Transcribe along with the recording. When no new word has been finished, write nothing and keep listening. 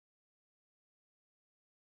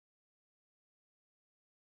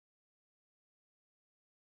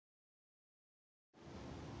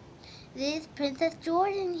This is Princess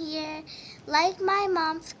Jordan here. Like my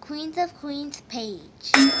mom's Queens of Queenz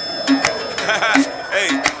page.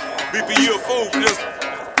 Hey, BP, you a fool for this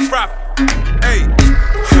profit. Hey,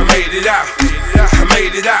 I made it out. I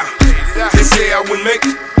made it out. They say I wouldn't make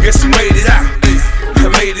it. Guess I made it out.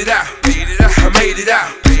 I made it out. I made it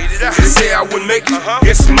out. They say I wouldn't make it.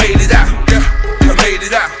 Guess I made it out. I made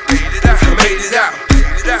it out. I made it out.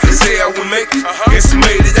 They say I wouldn't make it. Guess I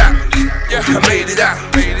made it out. I made it out.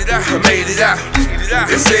 I made it out.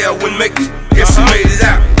 They say I wouldn't make it. Guess I made it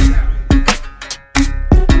out.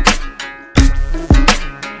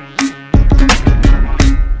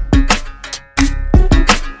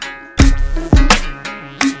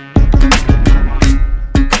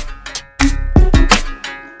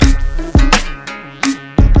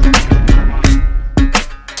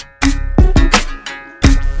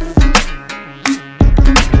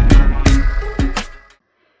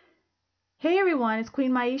 It's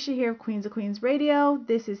Queen Myesha here of Queens of Queenz Radio.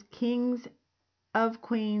 This is Queens of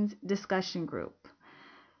Queenz discussion group.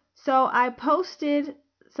 So I posted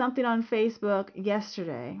something on Facebook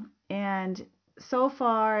yesterday, and so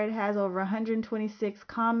far it has over 126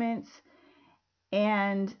 comments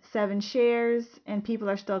and 7 shares, and people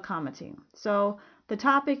are still commenting. So the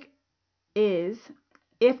topic is,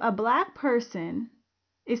 if a black person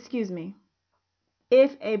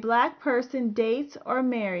dates or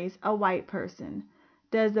marries a white person,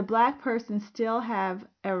 does the black person still have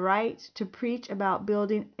a right to preach about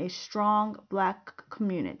building a strong black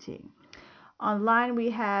community? Online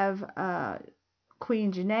we have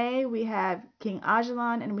Queen Jani, we have King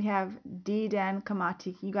Aijalon, and we have Deda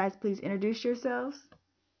Kimathi. Can you guys please introduce yourselves?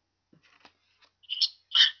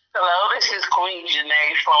 Hello, this is Queen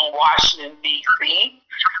Jani from Washington, D.C.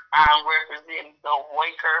 I'm representing the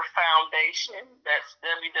Waker Foundation. That's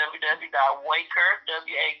www.waker,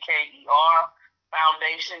 W-A-K-E-R,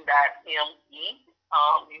 foundation.me.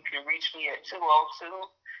 You can reach me at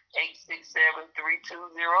 202-867-3200.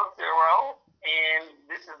 And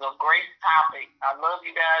this is a great topic. I love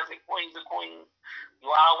you guys at Queens of Queens.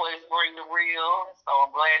 You always bring the real. So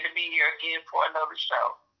I'm glad to be here again for another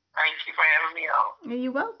show. Thank you for having me on.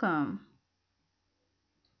 You're welcome.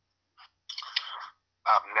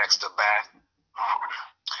 Up next to Beth,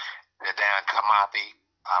 Deda Kimathi.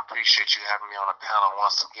 I appreciate you having me on the panel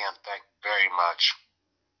once again. Thank you very much.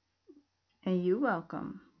 And you're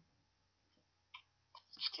welcome.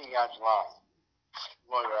 King Aijalon,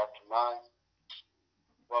 lawyer after mine.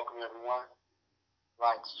 Welcome everyone.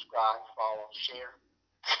 Like, subscribe, follow, share,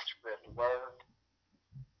 spread the word.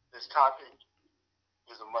 This topic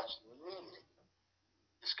is a much needed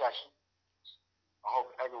discussion. I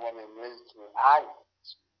hope everyone in the audience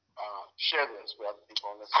share this with other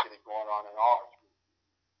people, and let's get it going on in our community.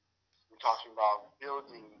 We're talking about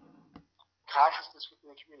building consciousness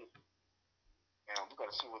within the community, and we're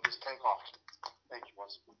going to see what this take off. Thank you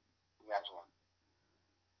once again. Congratulations.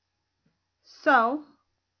 So,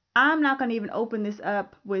 I'm not going to even open this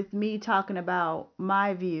up with me talking about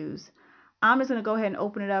my views. I'm just going to go ahead and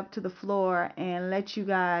open it up to the floor and let you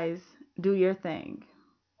guys do your thing.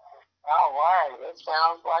 All right. That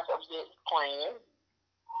sounds like a good plan.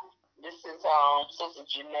 This is Sister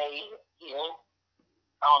Janae here.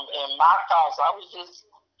 And my thoughts, I was just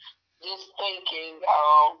thinking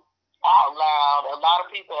out loud. A lot of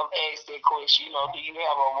people have asked that question, do you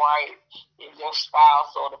have a right if your spouse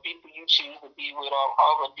or the people you choose to be with are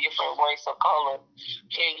of a different race or color?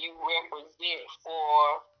 Can you represent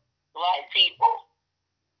for black people?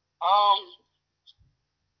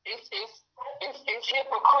 It's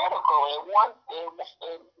hypocritical. At one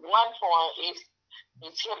point,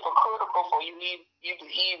 it's hypocritical for you to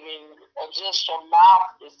even adjust your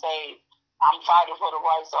mouth to say, I'm fighting for the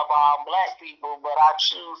rights of our black people, but I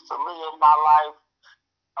choose to live my life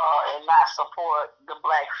and not support the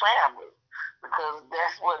black family, because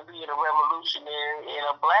that's what being a revolutionary and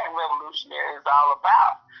a black revolutionary is all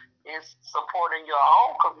about. It's supporting your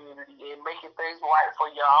own community and making things right for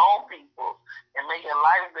your own people and making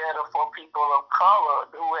life better for people of color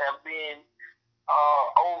who have been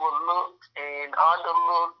overlooked and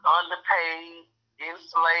underpaid,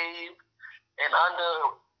 enslaved, and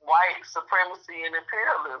under white supremacy and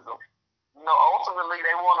imperialism. Ultimately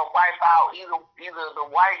they want to wipe out either the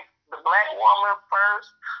black woman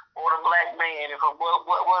first or the black man. If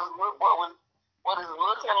what is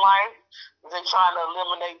looking like is they're trying to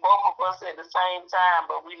eliminate both of us at the same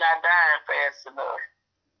time, but we're not dying fast enough.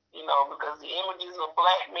 Because the images of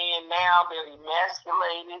black men now, they're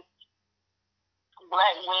emasculated.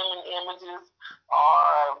 Black women images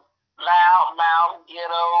are loud mouth,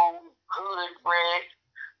 ghetto, hood rat,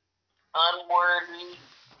 unworthy,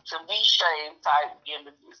 to be shamed type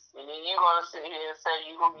images. And then you're going to sit here and say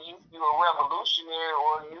you're a revolutionary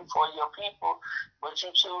or you for your people, but you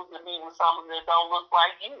choose to be with something that don't look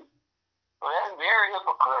like you. So that's very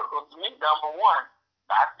hypocritical to me, number one.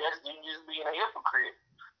 That's you just being a hypocrite.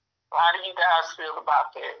 So how do you guys feel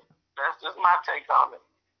about that? That's just my take on it.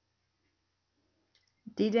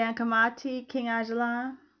 Deda Kimathi, King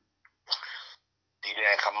Aijalon.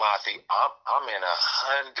 Deda Kimathi, I'm in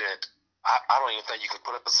 100. I don't even think you could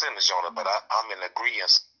put a percentage on it, but I'm in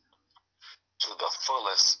agreement to the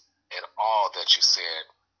fullest in all that you said.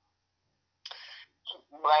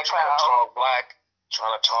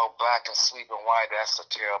 Trying to talk black and sleep in white, that's a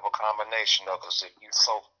terrible combination, though, because if you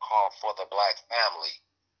so call for the black family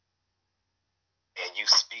and you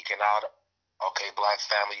speaking out, okay, black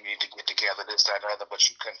family, you need to get together, this, that, and other, but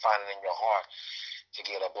you couldn't find it in your heart to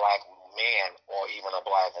get a black man or even a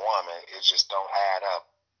black woman, it just don't add up.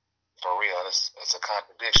 For real, it's a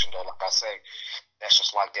contradiction, though. Like I say, that's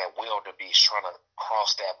just like that wildebeest trying to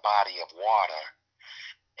cross that body of water,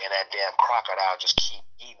 and that damn crocodile just keep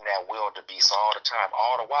eating that wildebeest all the time.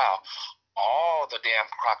 All the while, all the damn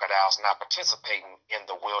crocodiles not participating in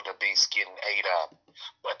the wildebeest getting ate up,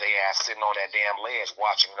 but they ass sitting on that damn ledge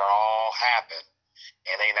watching it all happen,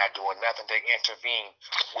 and they not doing nothing to intervene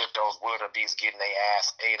with those wildebeest getting their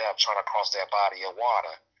ass ate up trying to cross that body of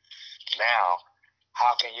water. Now,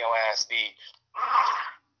 how can your ass be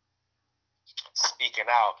speaking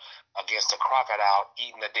out against the crocodile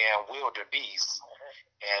eating the damn wildebeest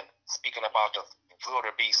and speaking about the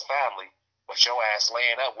wildebeest family, but your ass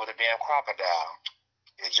laying up with a damn crocodile?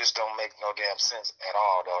 It just don't make no damn sense at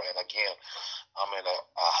all, though. And again, I'm in 100%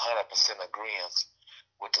 agreement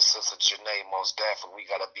with the sister Janae. Most definitely, we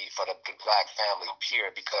gotta be for the black family,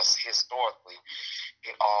 period, because historically,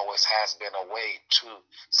 it always has been a way to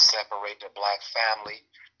separate the black family,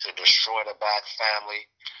 to destroy the black family.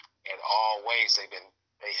 In all ways, they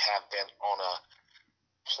have been on a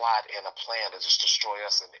plot and a plan to just destroy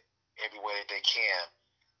us in every way that they can.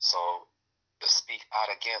 So to speak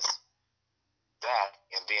out against that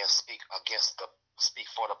and then speak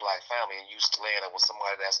for the black family and you slaying it with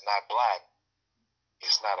somebody that's not black,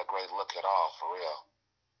 it's not a great look at all, for real.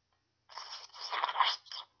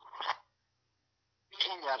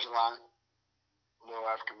 King Aijalon, Little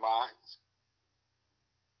African Minds.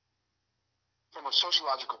 From a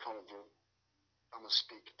sociological point of view, I'm going to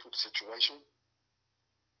speak to the situation.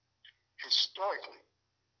 Historically,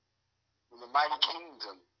 when the mighty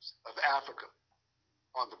kingdoms of Africa,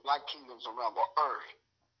 or the black kingdoms around the earth,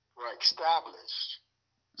 were established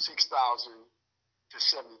 6,000 to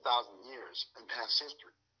 70,000 years in past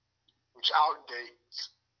history, which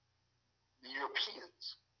outdates the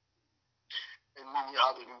Europeans and many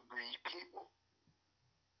other new breed people.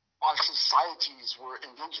 Our societies were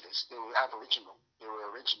indigenous, they were aboriginal, they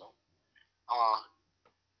were original.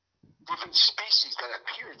 Different species that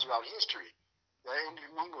appeared throughout history that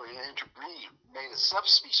intermingled and interbreed made a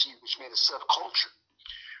subspecies, which made a subculture,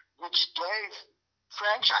 which gave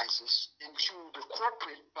franchises into the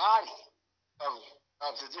corporate body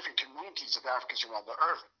of the different communities of Africans around the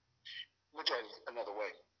earth. Look at it another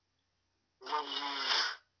way. When you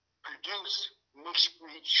produce mixed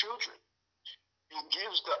breed children, it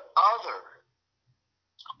gives the other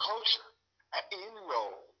culture an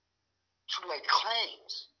inroad to lay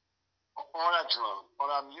claims on our drum, on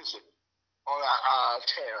our music, on our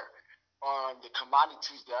terror, on the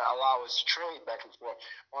commodities that allow us to trade back and forth,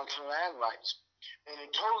 onto land rights. And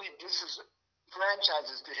it totally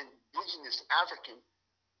disenfranchises the indigenous African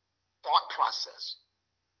thought process.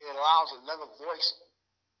 It allows another voice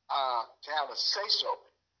to have a say-so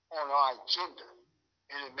on our agenda.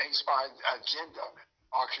 And it makes our agenda,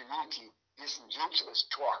 our community, disingenuous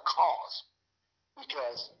to our cause.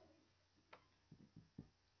 Because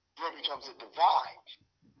there becomes a divide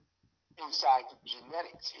inside the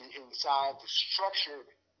genetics, inside the structure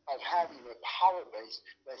of having a power base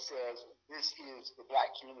that says this is the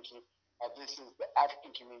black community, or this is the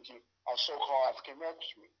African community, or so-called African American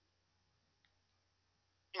community.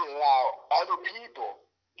 It allowed other people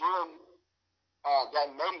during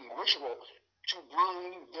that mating ritual to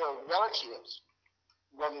bring their relatives,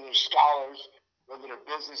 whether they're scholars, whether they're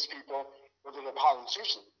business people, whether they're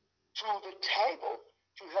politicians, to the table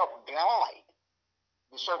to help guide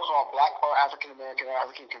the so-called black or African American or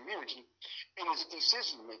African community in its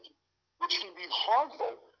decision making, which can be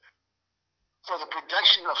harmful for the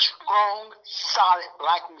production of strong, solid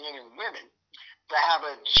black men and women that have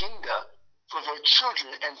an agenda for their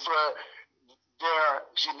children and for their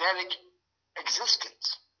genetic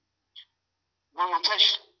existence. When we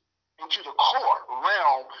touch into the core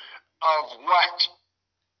realm of what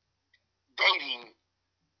dating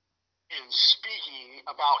in speaking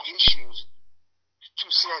about issues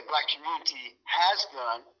to said black community has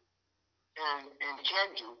done and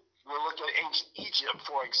can do. We'll look at ancient Egypt,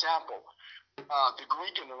 for example. The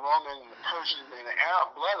Greek and the Roman and the Persian and the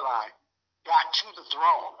Arab bloodline got to the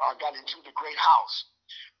throne, or got into the great house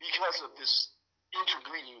because of this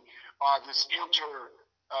interbreeding, this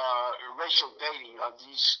interracial dating of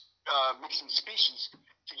these mixing species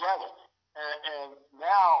together. And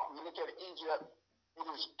now we look at Egypt, it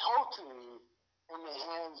is totally in the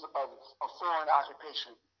hands of foreign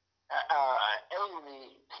occupation,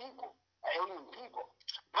 alien people.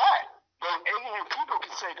 But those alien people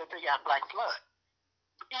can say that they got black blood.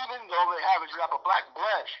 Even though they have a drop of black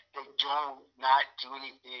blood, they do not do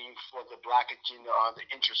anything for the black agenda or the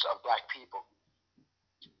interests of black people.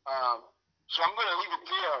 So I'm going to leave it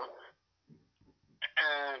there,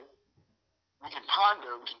 and we can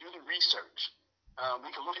ponder, we can do the research, we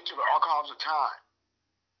can look into the archives of time.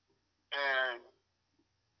 And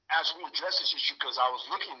as we address this issue, because I was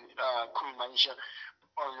looking, Queen Myesha,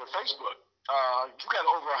 on your Facebook, you got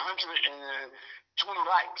over 120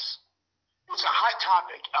 likes. It's a hot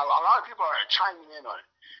topic. A lot of people are chiming in on it.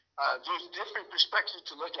 There's different perspectives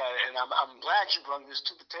to look at it, and I'm glad you brought this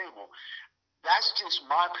to the table. That's just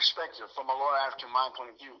my perspective from a Lower African mind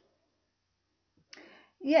point of view.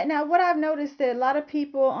 Yeah, now what I've noticed that a lot of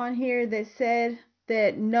people on here that said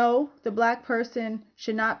that no, the black person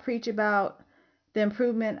should not preach about the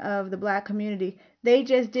improvement of the black community. They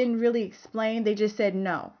just didn't really explain. They just said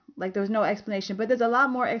no. Like there was no explanation. But there's a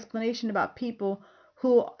lot more explanation about people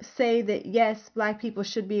who say that yes, black people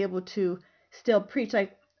should be able to still preach.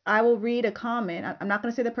 Like I will read a comment. I'm not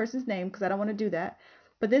going to say the person's name because I don't want to do that.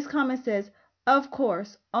 But this comment says, of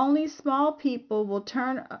course, only small people will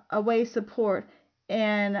turn away support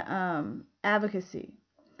and advocacy.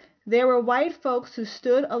 There were white folks who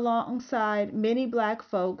stood alongside many black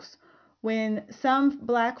folks when some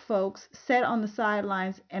black folks sat on the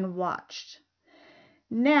sidelines and watched.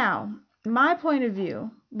 Now, my point of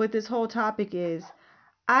view with this whole topic is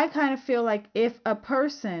I kind of feel like if a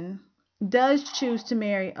person does choose to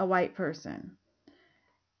marry a white person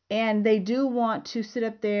and they do want to sit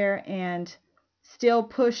up there and still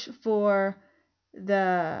push for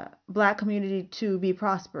the black community to be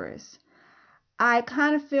prosperous, I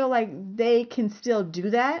kind of feel like they can still do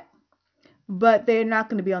that, but they're not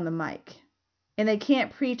going to be on the mic. And they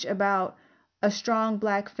can't preach about a strong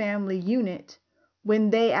black family unit when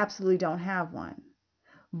they absolutely don't have one.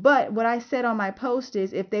 But what I said on my post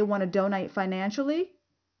is if they want to donate financially,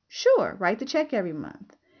 sure, write the check every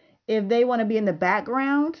month. If they want to be in the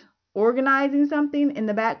background, organizing something in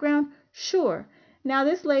the background, sure. Now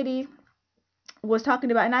this lady was talking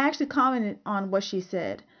about, and I actually commented on what she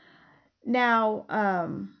said. Now,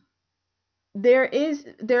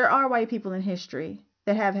 there are white people in history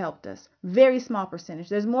that have helped us. Very small percentage.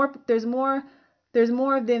 There's more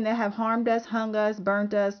of them that have harmed us, hung us,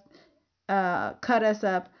 burnt us, cut us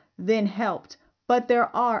up than helped. But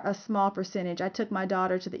there are a small percentage. I took my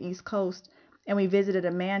daughter to the East Coast and we visited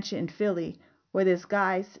a mansion in Philly where this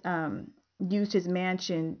guy used his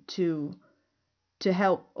mansion to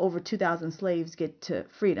help over 2,000 slaves get to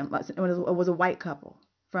freedom. It was a white couple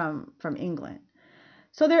from England.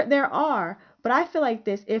 So there are, but I feel like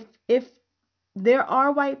this, if there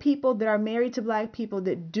are white people that are married to black people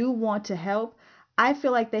that do want to help, I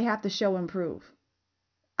feel like they have to show and prove.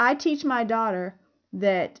 I teach my daughter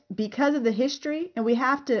that because of the history, and we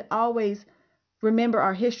have to always remember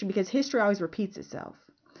our history because history always repeats itself.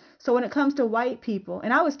 So when it comes to white people,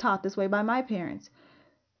 and I was taught this way by my parents,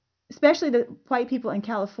 especially the white people in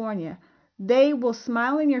California, they will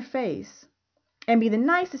smile in your face and be the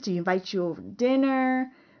nicest to you, invite you over to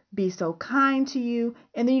dinner, be so kind to you,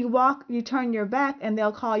 and then you turn your back and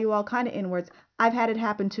they'll call you all kind of N-words. I've had it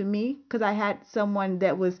happen to me because I had someone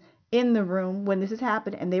that was in the room when this has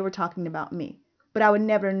happened and they were talking about me. But I would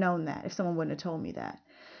never have known that if someone wouldn't have told me that.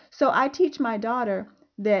 So I teach my daughter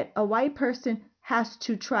that a white person has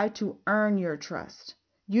to try to earn your trust.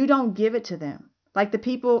 You don't give it to them. Like the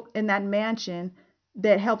people in that mansion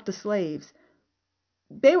that helped the slaves.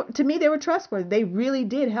 To me, they were trustworthy. They really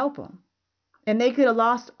did help them. And they could have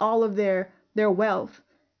lost all of their wealth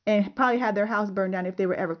and probably had their house burned down if they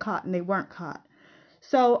were ever caught, and they weren't caught.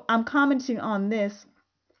 So I'm commenting on this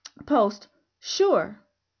post. Sure,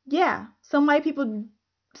 yeah, some white people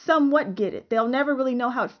somewhat get it. They'll never really know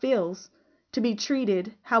how it feels to be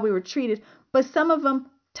treated how we were treated. But some of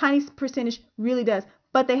them, tiny percentage, really does.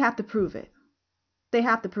 But they have to prove it. They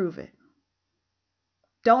have to prove it.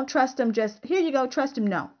 Don't trust them just, here you go, trust them.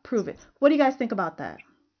 No, prove it. What do you guys think about that?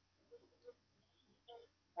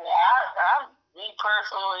 Yeah, me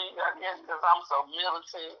personally, I guess because I'm so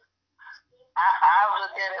militant, I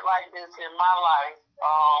look at it like this in my life.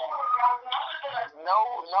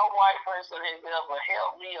 No white person has ever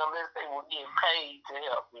helped me unless they were getting paid to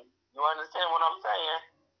help me. You understand what I'm saying?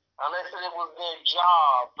 Unless it was their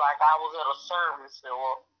job, like I was at a service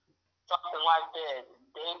or something like that.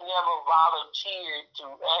 They never volunteered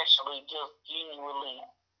to actually just genuinely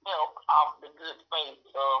help off the good faith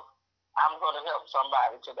of I'm going to help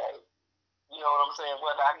somebody today. You know what I'm saying?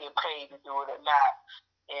 Whether I get paid to do it or not.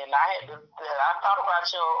 And I thought about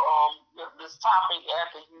your this topic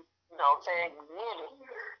after you tagged me in it.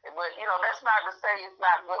 But that's not to say it's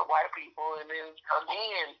not good white people. And then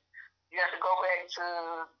again, you have to go back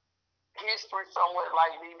to history somewhat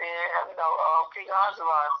like King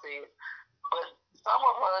Aijalon said. But some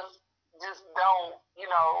of us just don't,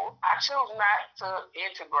 I choose not to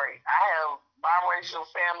integrate. I have biracial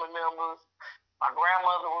family members. My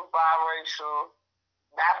grandmother was biracial,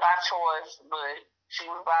 not by choice, but she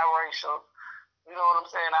was biracial. You know what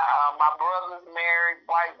I'm saying? My brothers married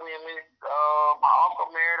white women. My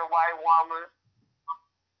uncle married a white woman.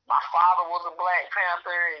 My father was a Black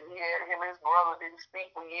Panther, and him and his brother didn't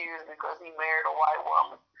speak for years because he married a white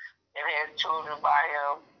woman and had children by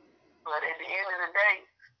him. But at the end of the day,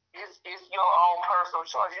 it's your own personal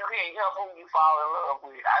choice. You can't help who you fall in love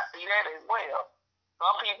with. I see that as well.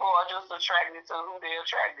 Some people are just attracted to who they're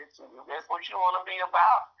attracted to. If that's what you want to be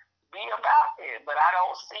about it. But I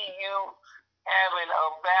don't see you having a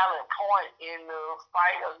valid point in the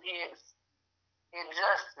fight against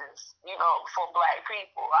injustice, for Black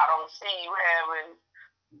people. I don't see you having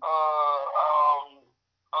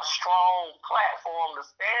a strong platform to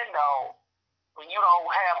stand on when you don't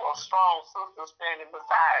have a strong sister standing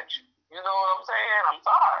beside you. You know what I'm saying? I'm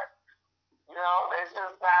sorry. That's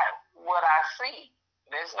just not what I see.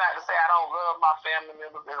 That's not to say I don't love my family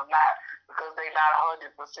members. It's not because they're not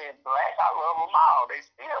 100% Black. I love them all. They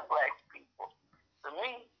still Black people. To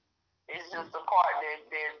me, it's just the part that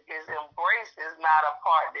is embraced is not a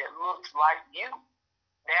part that looks like you.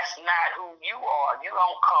 That's not who you are. You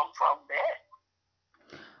don't come from that.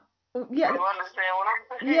 Yeah. You understand what I'm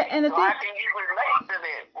saying? Yeah, and the thing, how can you relate to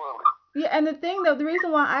that fully? Yeah, and the thing though, the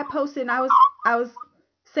reason why I posted and I was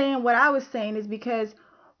saying what I was saying is because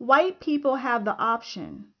white people have the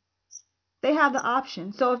option. They have the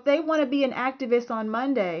option. So if they want to be an activist on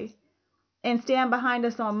Monday and stand behind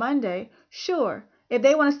us on Monday, sure. If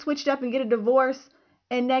they want to switch it up and get a divorce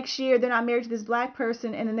and next year they're not married to this Black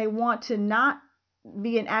person and then they want to not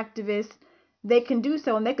be an activist, they can do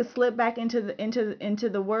so and they can slip back into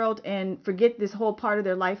the world and forget this whole part of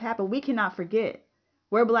their life happened. We cannot forget.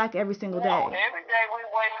 We're Black every single day. Every day we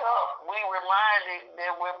wake up, we reminded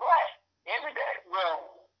that we're Black. Every day.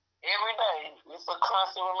 Well, every day. It's a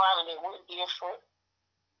constant reminder that we're different.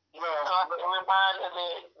 It's a constant reminder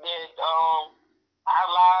that our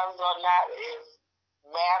lives are not as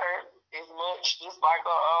matter as much. Just like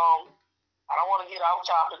I don't want to get off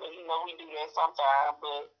topic, because we do that sometimes,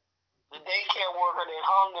 but the daycare worker that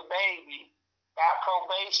hung the baby got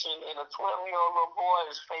probation, and a 12-year-old little boy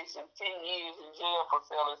is facing 10 years in jail for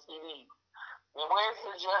selling CDs. And where's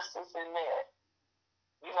the justice in that?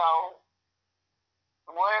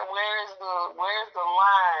 Where's the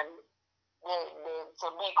line that to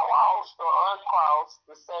be crossed or uncrossed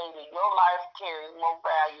to say that your life carries more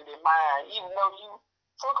value than mine, even though you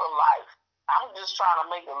took a life? I'm just trying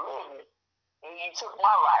to make a living, and you took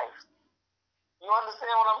my life. You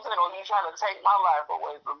understand what I'm saying? Or you trying to take my life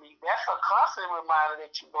away from me? That's a constant reminder that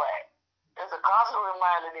you're Black. That's a constant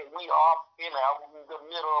reminder that we are in the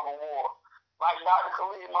middle of a war. Like Dr.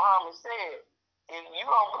 Khalid Muhammad said, if you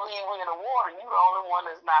don't believe we're in a war, then you're the only one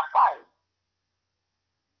that's not fighting.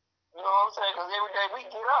 You know what I'm saying? Because every day we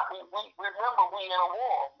get up, we remember we're in a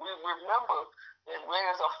war. We remember that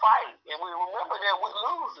there's a fight, and we remember that we're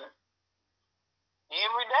losing.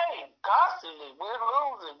 Every day, constantly, we're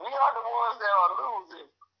losing. We are the ones that are losing.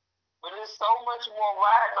 But it's so much more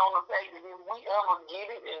riding on the fact that if we ever get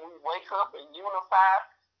it and we wake up and unify,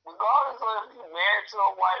 regardless of if you're married to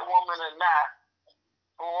a white woman or not,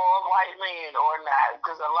 or a white man or not,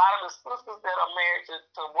 because a lot of the sisters that are married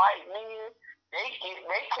to white men, they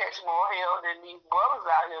catch more hell than these brothers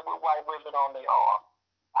out here with white women on their arm.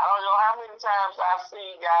 I don't know how many times I've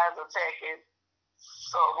seen guys attacking.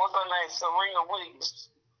 So what's her name? Serena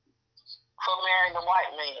Williams for marrying a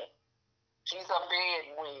white man. She's a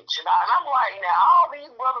bad witch. And I'm like, now all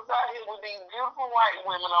these brothers out here with these beautiful white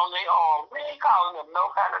women on their arms, they ain't calling them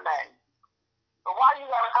no kind of name. So why you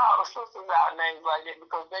gotta call the sisters out names like that?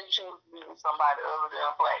 Because they choose to be with somebody other than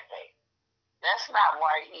a Black man. That's not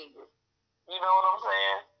right either. You know what I'm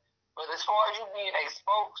saying? But as far as you being a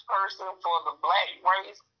spokesperson for the Black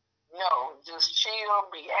race, No, just chill,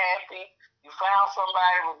 be happy. You found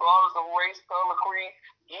somebody regardless of race, color, creed.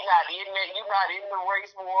 You're not in that. You're not in the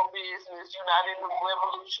race war business. You're not in the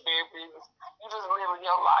revolutionary business. You just living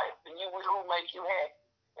your life, and you with who make you happy.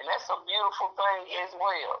 And that's a beautiful thing as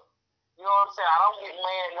well. You know what I'm saying? I don't get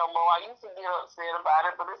mad no more. I used to get upset about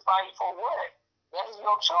it, but it's like, for what? That is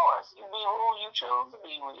your choice. You be who you choose to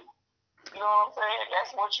be with. You know what I'm saying?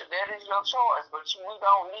 That is your choice. But we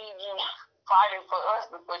don't need you fighting for us,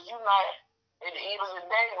 because you not, at the end of the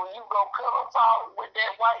day, when you go pillow talk with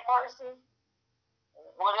that white person,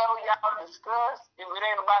 whatever y'all discuss, if it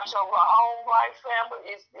ain't about your own white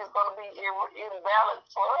family, it's going to be invalid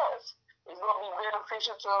for us. It's going to be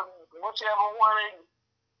beneficial to whichever one,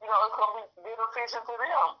 it's going to be beneficial to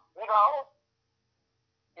them,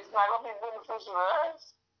 It's not going to be beneficial to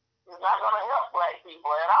us. It's not going to help black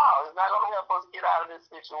people at all. It's not going to help us get out of this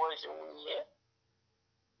situation we're in.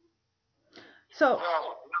 So,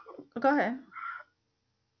 go ahead.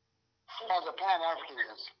 As a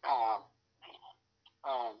Pan-Africanist,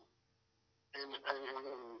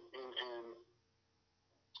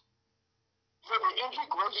 for the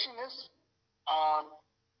integrationists,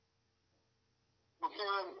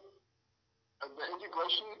 within the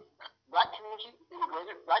integration, black community,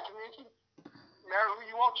 integrated black community, marry who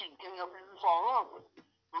you want to. You can't help who you fall in love with.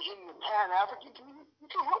 But in the Pan-African community, you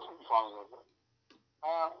can't help who you fall in love with.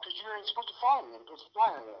 Because you ain't supposed to fall in love, you're supposed to fly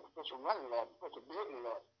in love, you're supposed to run in love, you're supposed to build in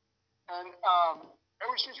love. And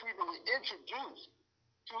ever since we've been introduced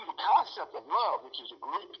to the concept of love, which is a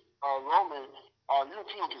Greek, Roman,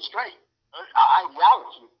 European constraint,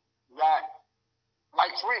 ideology that,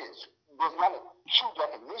 like friends, there's not a true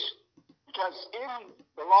definition. Because in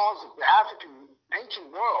the laws of the African ancient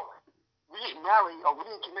world, we didn't marry or we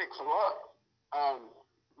didn't commit for love.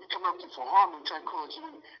 We connected for harmony, tranquility,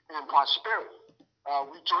 and prosperity.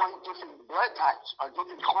 We joined different blood types, or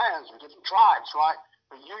different clans, or different tribes, right?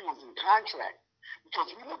 For unions and contracts.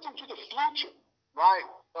 Because we looked into the future, right?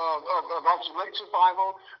 Of our genetic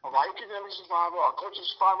survival, of our economic survival, our cultural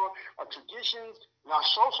survival, our traditions, and our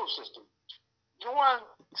social system. During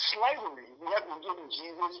slavery, we have been given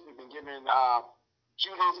Jesus, we've been given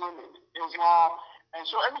Judaism and Islam, and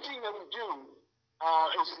so everything that we do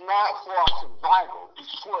is not for our survival.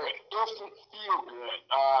 It's for instant feel-good,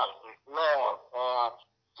 love,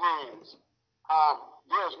 friends.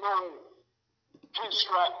 There's no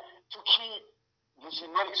construct to keep the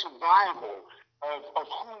genetic survival of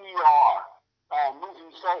who we are moving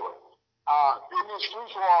forward. In this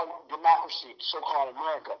free-for-all democracy, so-called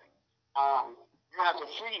America, you have the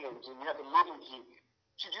freedoms and you have the liberty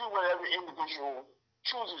to do whatever individual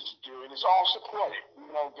chooses to do, and it's all supported.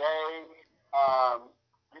 Gay,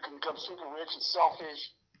 you can become super rich and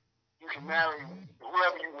selfish, you can marry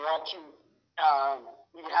whoever you want to,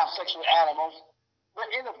 you can have sexual animals, but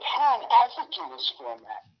in a Pan-Africanist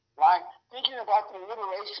format, right? Thinking about the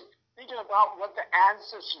liberation, thinking about what the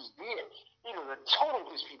ancestors did, the total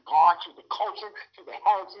disregard to the culture, to the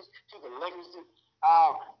heritage, to the legacy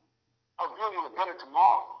of building a better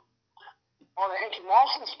tomorrow. On the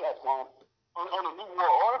internationalist platform, on the New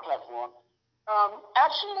World Order platform,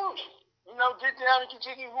 absolutely. Get down and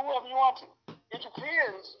continue whoever you want to. It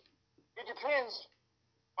depends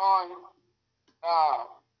on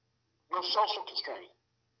your social constraint.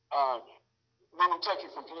 When we take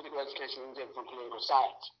it from political education, we take it from political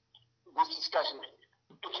science. This discussion,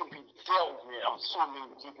 it can be dealt with on so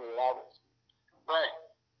many deeper levels. But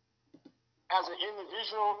as an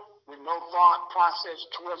individual with no thought process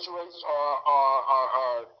towards race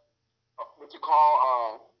or what you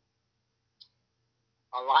call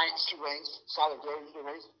alliance to race, solidarity to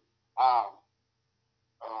race,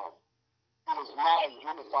 it is not a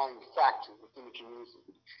unifying factor within the community.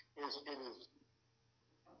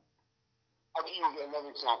 I'll give you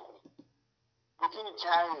another example. Within the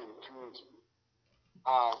Italian community,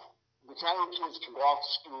 the Italian kids can go off to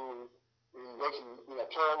school and they can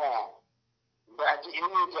play around. But at the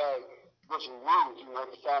end of the day, there's a rule if you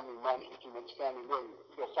want the family money, if you want the family money,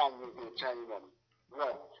 you'll find you the Italian money.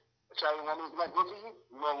 Italian money is not good for you?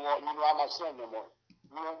 I'm not son no more.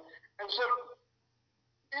 And so,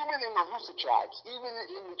 even in the Husa tribes, even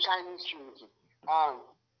in the Chinese community,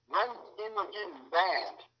 when end up getting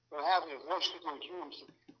banned from having a voice within the community,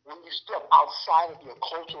 when you step outside of your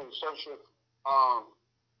cultural and social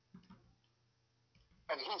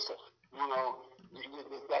adhesive,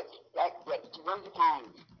 that one thing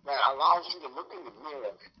that allows you to look in the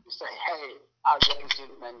mirror and say, hey, I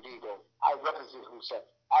represent Mandigo, I represent Husa,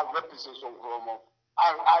 I represent Oromo,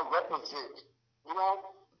 I represent,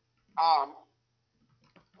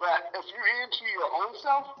 but if you're into your own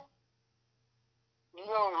self,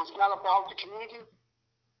 it's not about the community,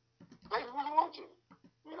 they really want to.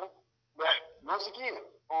 You know, but once again,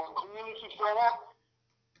 on community format,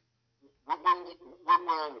 we've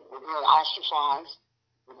been ostracized,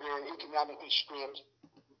 we've been economically stripped,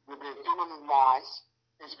 we've been feminized.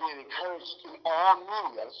 It's being encouraged in all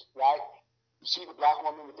medias, right? You see the black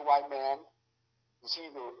woman with the white man, you see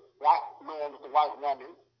the black man with the white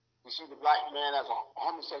woman, you see the black man as a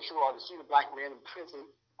homosexual, or you see the black man in prison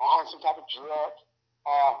or on some type of drug,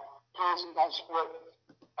 playing some type of sport.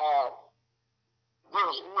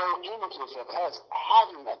 There's no images of us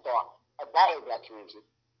having that thought about a black community.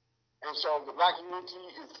 And so the black community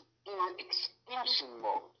is in extinction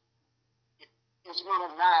mode. It's been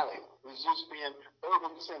annihilated. It's just been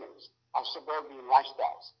urban centers of suburban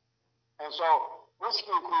lifestyles. And so, once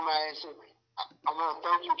again, Queen Myesha, I want to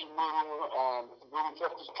thank you for bringing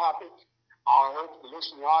forth this topic. I hope the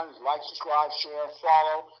listening audience like, subscribe, share,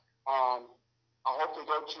 follow. I hope they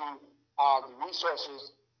go to the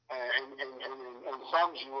resources and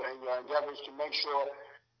fund you and your endeavors to make sure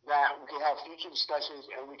that we can have future discussions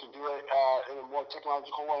and we can do it in a more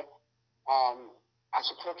technological way. I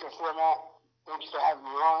support your format. Thank you for having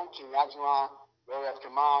me on. King Aijalon, Deda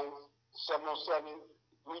Kimathi,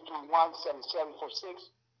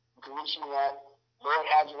 707-331-7746. You can reach me at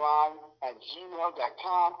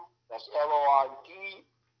lordansubu@gmail.com. That's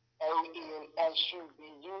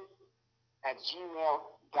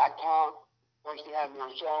LORDANSUBU@gmail.com. Thanks for having me on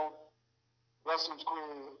the show. Blessings,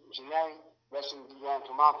 Queen Jani. Blessings, Deda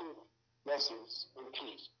Kimathi. Blessings and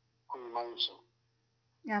peace, Queen Myesha.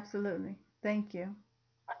 Absolutely. Thank you.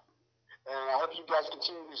 And I hope you guys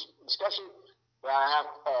continue this discussion. But I have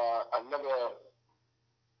another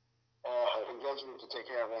engagement to take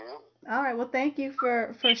care of right now. All right. Well, thank you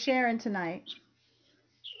for sharing tonight.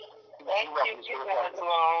 Thank you,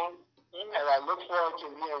 Aijalon. And I look forward to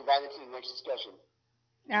being invited to the next discussion.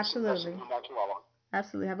 Absolutely.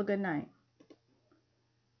 Absolutely. Have a good night.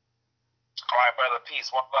 All right, brother.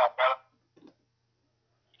 Peace. One love, brother.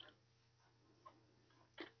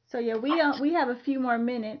 So yeah, we have a few more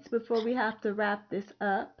minutes before we have to wrap this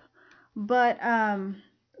up. But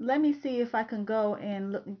let me see if I can go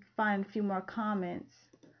and find a few more comments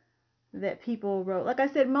that people wrote. Like I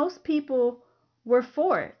said, most people were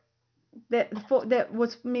for it. That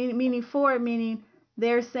was meaning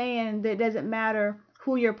they're saying that it doesn't matter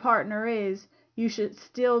who your partner is, you should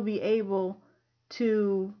still be able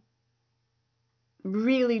to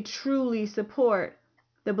really truly support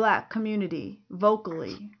the black community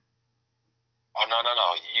vocally. Oh, no.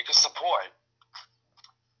 You can support.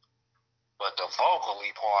 But the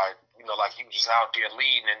vocally part, like you just out there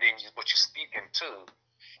leading, and then what you're speaking to,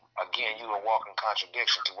 again, you a walking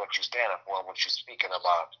contradiction to what you're standing for and what you're speaking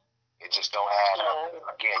about. It just don't add up.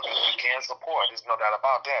 Again, you can support. There's no doubt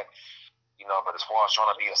about that. But as far as trying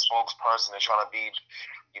to be a spokesperson and trying to be,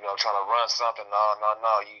 trying to run something,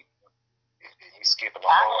 no. You skipping the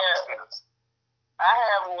whole sentence. I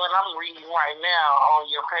have one I'm reading right now on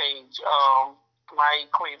your page, my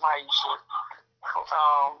Queen Myesha.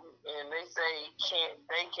 And they say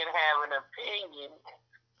they can have an opinion,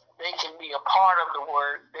 they can be a part of the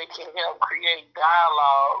work, they can help create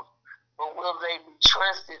dialogue, but will they be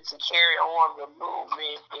trusted to carry on the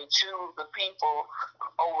movement and choose the people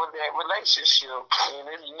over that relationship? And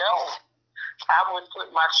if no, I would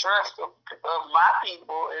put my trust of my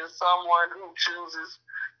people in someone who chooses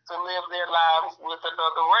to live their lives with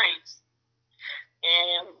another race.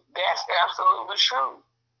 And that's absolutely true,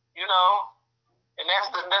 And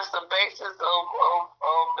that's the basis of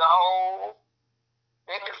the whole.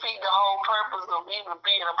 They defeat the whole purpose of even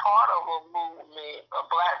being a part of a movement, a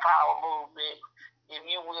Black Power movement. If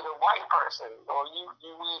you with a white person or you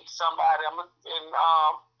with somebody, I'm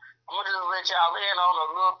gonna just let y'all in on a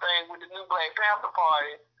little thing with the new Black Panther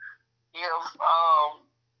Party. If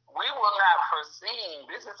we will not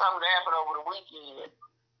proceed, this is something that happened over the weekend.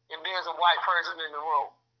 If there's a white person in the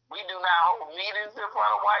room, we do not hold meetings in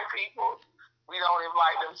front of white people. We don't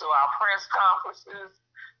invite them to our press conferences.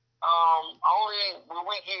 Only when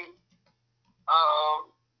we get, it's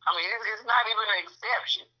not even an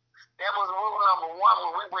exception. That was rule number one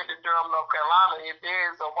when we went to Durham, North Carolina. If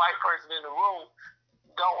there's a white person in the room,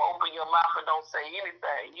 don't open your mouth and don't say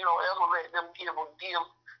anything. You don't ever let them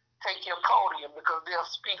take your podium, because they'll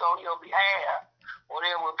speak on your behalf, or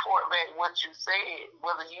they'll report back what you said,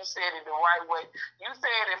 whether you said it the right way. You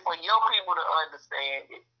said it for your people to understand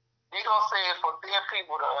it. They're going to say it for their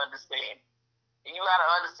people to understand. And you got to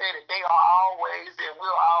understand that they are always and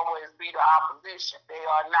will always be the opposition. They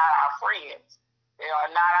are not our friends. They are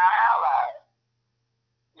not our allies.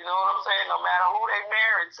 You know what I'm saying? No matter who they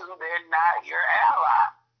married to, they're not your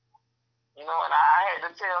ally. And I had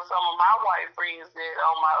to tell some of my white friends that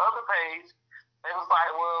on my other page, they was like,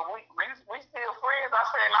 well, we still friends. I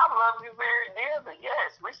said, I love you very dearly.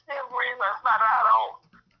 Yes, we still friends. That's not I don't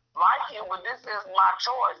like you, but this is my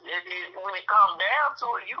choice. When it comes down to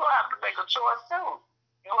it, you're going to have to make a choice too.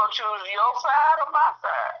 You're going to choose your side or my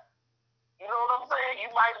side. You know what I'm saying? You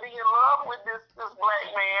might be in love with this black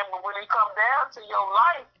man, but when it comes down to your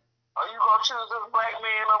life, are you going to choose this black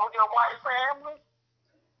man over your white family?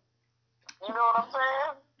 You know what I'm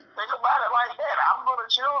saying? Think about it like that. I'm going to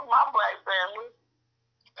choose my black family.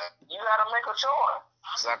 You got to make a choice.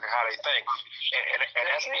 Exactly how they think. And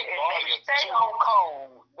that's the They stay on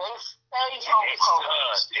code. They stay on code.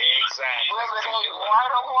 Exactly. Whether they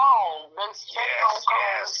right or wrong, they stay on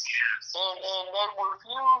code. Yes. And they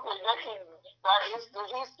refuse, and they can, the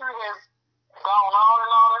history has gone on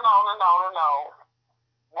and on and on and on and on.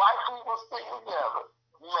 White people stick together.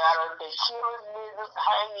 No matter if they killing niggas,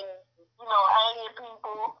 hanging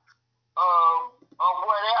people, or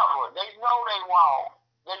whatever. They know they wrong.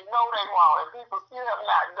 They know they wrong. And people still have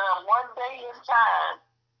not done one day in time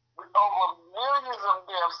with over millions of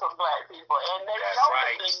deaths of black people. And they know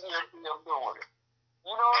that they're guilty of doing it.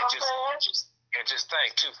 You know what I'm saying? And just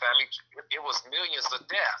think too, family, it was millions of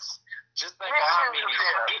deaths. Just think of how many.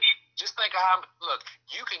 Look,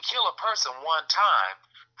 you can kill a person one time.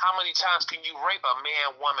 How many times can you rape a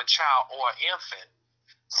man, woman, child, or infant?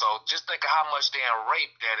 So just think of how much damn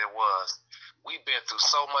rape that it was. We've been through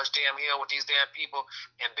so much damn hell with these damn people.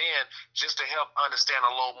 And then just to help understand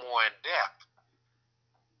a little more in depth,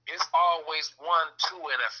 it's always 1, 2,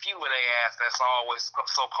 and a few of their ass that's always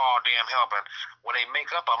so-called damn helping when they make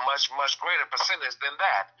up a much, much greater percentage than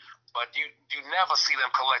that. But you never see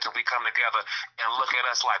them collectively come together and look at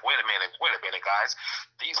us like, wait a minute, guys.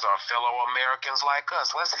 These are fellow Americans like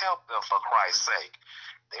us. Let's help them for Christ's sake.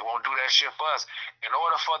 They won't do that shit for us. In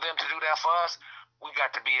order for them to do that for us, we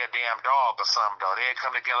got to be a damn dog or something, though. They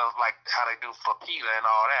come together like how they do for PETA and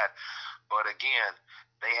all that. But again,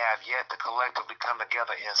 they have yet to collectively come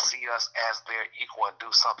together and see us as their equal and do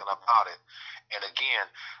something about it. And again,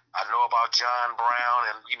 I know about John Brown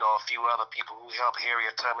and, a few other people who helped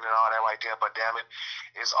Harriet Tubman and all that right there, but damn it,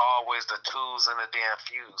 it's always the twos and the damn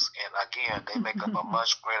fews. And again, they make up a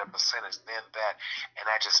much greater percentage than that. And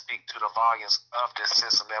that just speaks to the volumes of this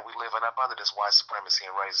system that we living up under, this white supremacy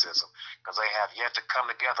and racism. Because they have yet to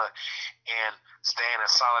come together and stand in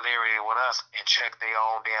solidarity with us and check their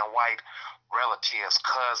own damn white relatives,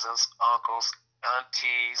 cousins, uncles,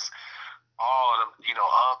 aunties, all of them,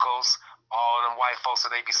 uncles, all of them white folks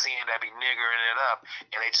that they be seeing that be niggering it up,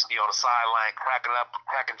 and they just be on the sideline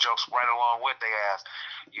cracking jokes right along with their ass.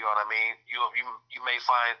 You know what I mean? You may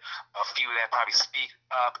find a few that probably speak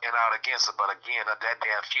up and out against it, but again, that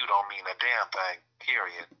damn few don't mean a damn thing.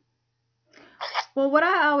 Period. Well, what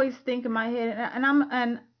I always think in my head, and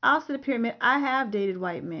I'll sit up here and admit, I have dated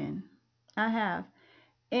white men. I have.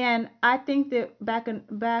 And I think that back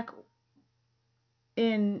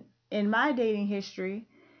in my dating history,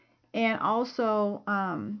 and also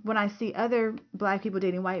when I see other black people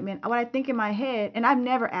dating white men, what I think in my head, and I've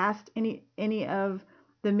never asked any of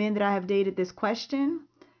the men that I have dated this question,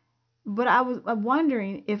 but I'm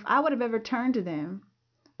wondering if I would have ever turned to them,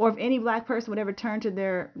 or if any black person would ever turn to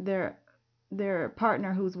their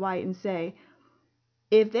partner who's white and say,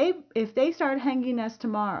 if they started hanging us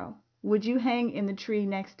tomorrow, would you hang in the tree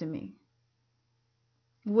next to me?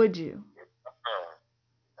 Would you?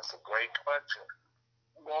 That's a great question.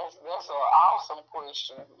 That's an awesome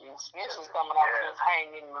question, especially coming out of this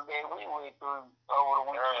hanging that we went through over the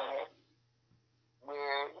weekend.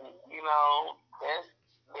 Where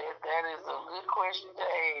that is a good question to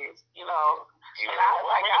ask. And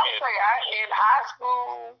in high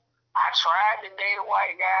school, I tried to date a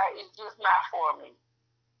white guy. It's just not for me.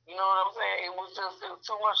 You know what I'm saying? It was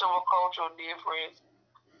too much of a cultural difference.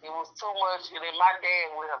 It was too much, and then my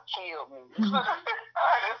dad would have killed me.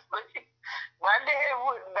 Honestly, my dad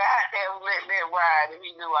would not have let that ride if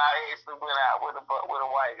he knew I actually went out with a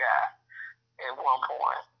white guy at one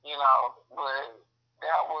point. But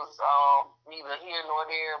that was neither here nor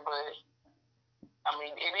there. But I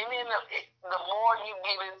mean, the more you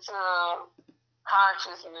get into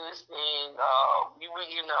consciousness and you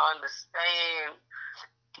begin to understand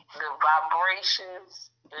the vibrations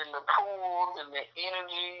and the pools and the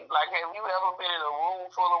energy. Like, have you ever been in a room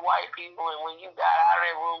full of white people and when you got out of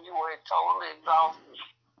that room, you were totally exhausted?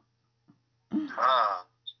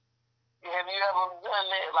 Have you ever done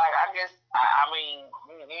that? Like, I guess,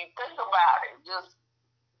 you think about it.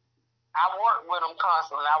 I worked with them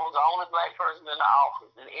constantly. I was the only black person in the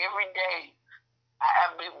office. And every day,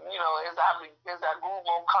 as I grew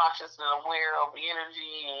more conscious and aware of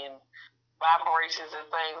energy and vibrations and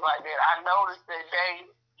things like that. I noticed that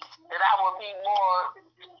I would be more,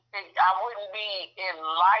 I wouldn't be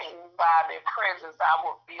enlightened by their presence. I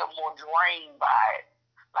would feel more drained by it.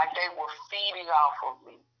 Like they were feeding off of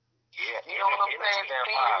me. Yeah, you know what I'm saying?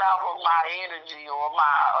 Feeding off of my energy or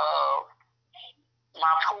my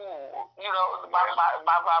pool,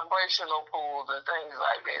 my vibrational pools and things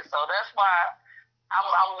like that. So that's why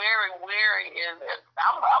I'm very wary, and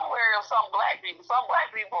I'm wary of some black people. Some black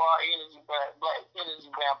people are black energy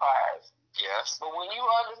vampires. Yes. But when you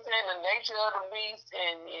understand the nature of the beast,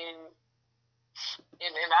 and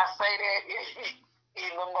I say that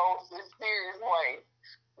in the most serious way,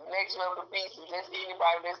 the nature of the beast is just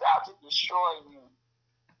anybody that's out to destroy you.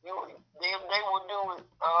 They will do it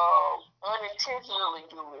unintentionally.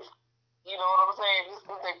 Do it. You know what I'm saying? Just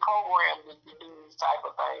because they programmed to do this type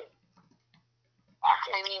of thing. I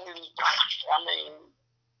can't even. I mean,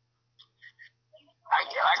 like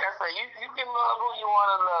I say, you can love who you want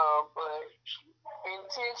to love, but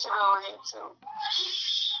intentionally to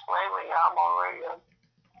wait, I'm on radio.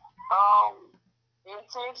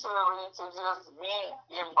 Intentionally to just be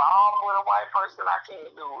involved with a white person, I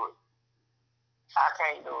can't do it. I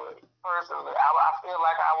can't do it personally. I feel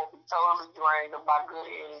like I will be totally drained of my good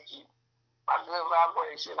energy, my good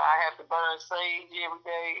vibration. I have to burn sage every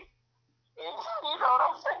day. And you know what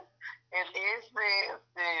I'm saying? And incense,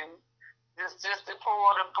 and just to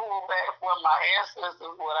pull back from my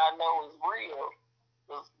ancestors what I know is real.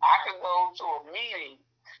 Because I can go to a meeting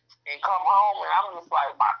and come home and I'm just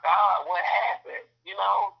like, my God, what happened? You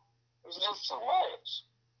know? It's just too much.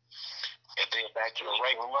 And then back to the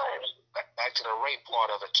rape part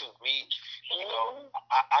of it too. Me, you know,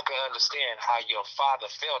 I can understand how your father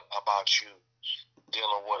felt about you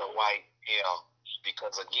dealing with a white male,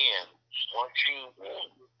 because again, once you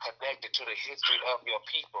connected to the history of your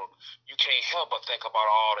people, you can't help but think about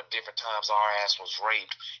all the different times our ass was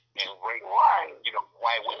raped, and rape, you know,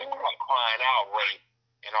 white women crying out rape,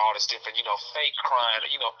 and all this different, you know, fake crying,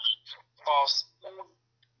 you know, false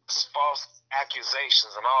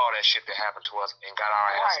accusations and all that shit that happened to us and got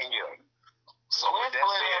our ass killed. So with that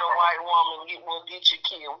said, a white woman will get you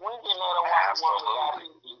killed. When did a white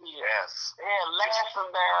woman get you killed? Yes. They had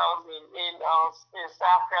laughing barrels in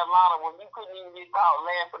South Carolina when you couldn't even get caught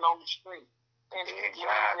laughing on the street.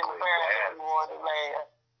 Exactly.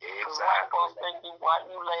 Because white folks think you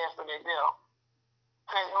laughing at them.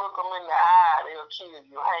 Can't look them in the eye, they'll kill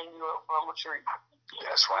you, hang you up from a tree.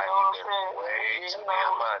 That's right. You know what I'm saying? Way too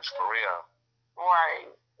damn much, for real. Right.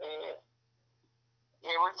 And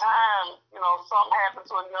every time, you know, something happened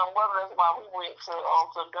to a young mother, that's why we went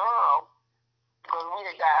to Durham. Because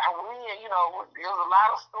you know, there was a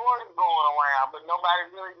lot of stories going around, but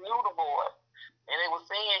nobody really knew the boy. And they were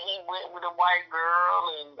saying he went with a white girl,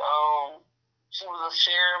 and she was a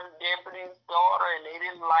sheriff deputy's daughter, and they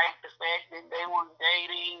didn't like the fact that they were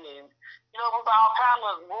dating, and you know, there was all kind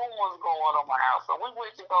of rumors going around. So we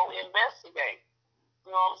went to go investigate.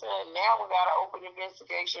 You know what I'm saying? Now we got an open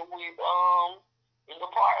investigation with the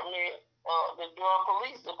department, the Durham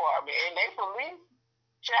Police Department, and they police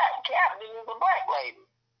captain is a black lady,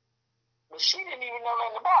 but she didn't even know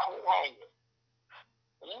nothing about this hanging.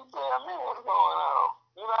 You tell me what's going on,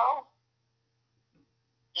 you know?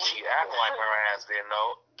 She acting like her ass didn't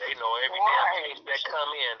know. They know every damn case that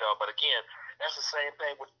come in, though. But again, that's the same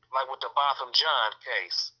thing with the Botham Jean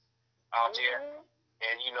case out there,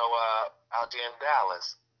 and you know, out there in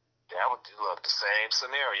Dallas, that would look the same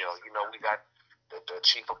scenario. You know, we got the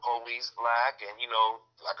chief of police black, and you know,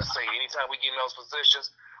 like I say, anytime we get in those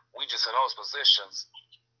positions, we just in those positions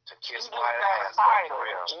to kiss white ass, for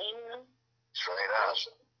real, straight up.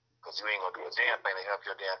 Because you ain't gonna do a damn thing to help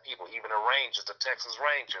your damn people. Even the Rangers, the Texas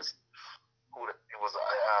Rangers, it was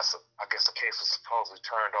I guess the case was supposedly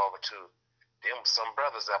turned over to them, some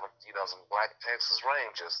brothers that were, you know, some black Texas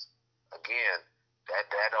Rangers. Again, that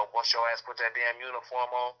once your ass put that damn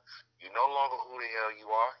uniform on, you no longer who the hell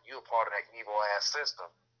you are. You're a part of that evil ass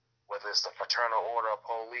system. Whether it's the Fraternal Order of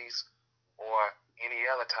Police or any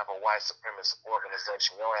other type of white supremacist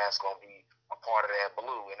organization, your ass gonna be a part of that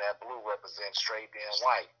blue, and that blue represents straight damn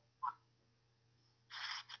white.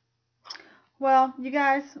 Well, you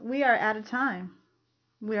guys, we are out of time.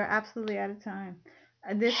 We are absolutely out of time.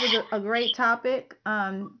 This was a great topic.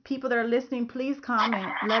 People that are listening, please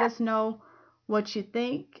comment. Let us know what you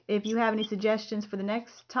think. If you have any suggestions for the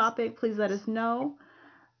next topic, please let us know.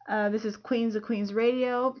 This is Queens of Queenz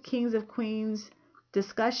Radio, Kings of Queens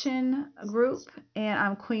discussion group, and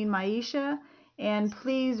I'm Queen Myesha. And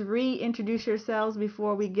please reintroduce yourselves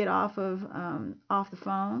before we get off the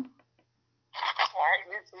phone. All right,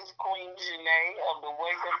 this is Queen Jani of the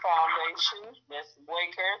Waker Foundation. That's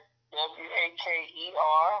Waker,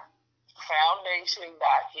 WAKER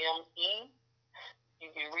Foundation.me. You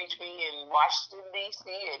can reach me in Washington, D.C.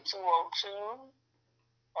 at 202-867-3200.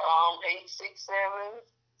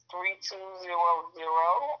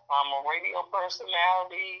 I'm a radio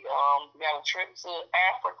personality. Got a trip to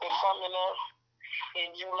Africa coming up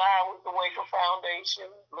in July with the Waker Foundation,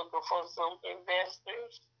 looking for some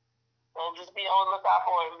investors. So just be on the lookout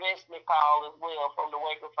for an investment call as well from the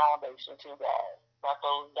Waker Foundation too, guys. About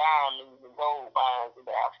those diamonds and gold mines in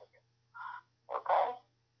Africa. Okay?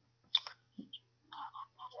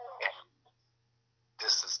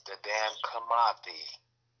 This is Deda Kimathi.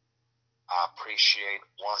 I appreciate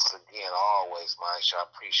once again, always, Myesha, I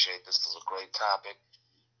appreciate this is a great topic.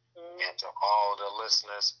 And to all the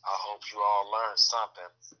listeners, I hope you all learned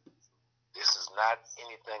something. This is not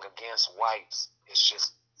anything against whites. It's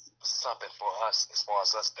just something for us as far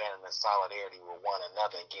as us standing in solidarity with one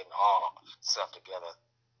another and getting all stuff together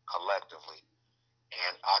collectively.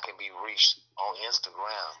 And I can be reached on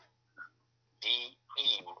Instagram, DEDAN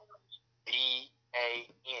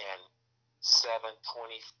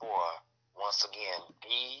 724. Once again,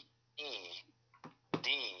 DEDAN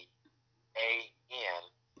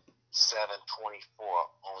 724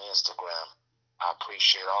 on Instagram. I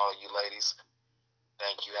appreciate all of you ladies.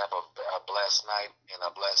 Thank you. Have a blessed night and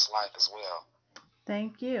a blessed life as well.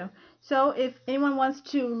 Thank you. So if anyone wants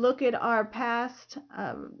to look at our past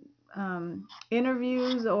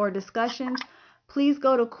interviews or discussions, please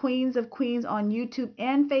go to Queens of Queens on YouTube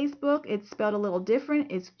and Facebook. It's spelled a little different.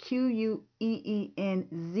 It's QUEENZ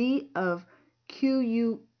of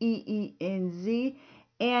QUEENZ.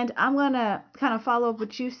 And I'm going to kind of follow up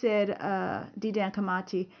what you said, Deda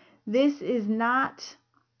Kimathi. This is not,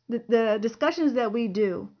 the discussions that we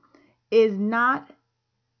do is not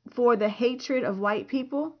for the hatred of white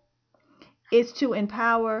people. It's to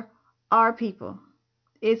empower our people.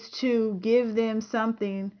 It's to give them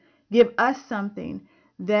something, give us something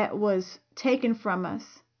that was taken from us,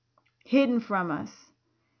 hidden from us.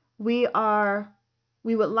 We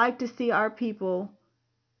would like to see our people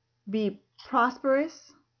be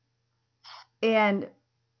prosperous and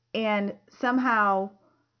somehow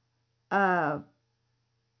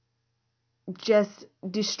just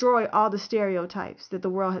destroy all the stereotypes that the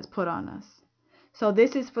world has put on us. So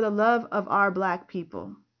this is for the love of our black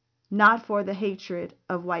people, not for the hatred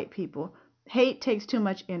of white people. Hate takes too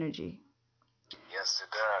much energy. Yes, it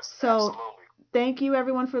does. So absolutely. Thank you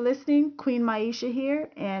everyone for listening. Queen Myesha here,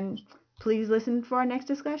 and please listen for our next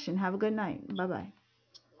discussion. Have a good night. Bye-bye.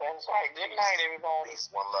 That's right. Good night, everybody. Peace.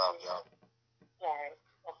 One love, y'all. All right.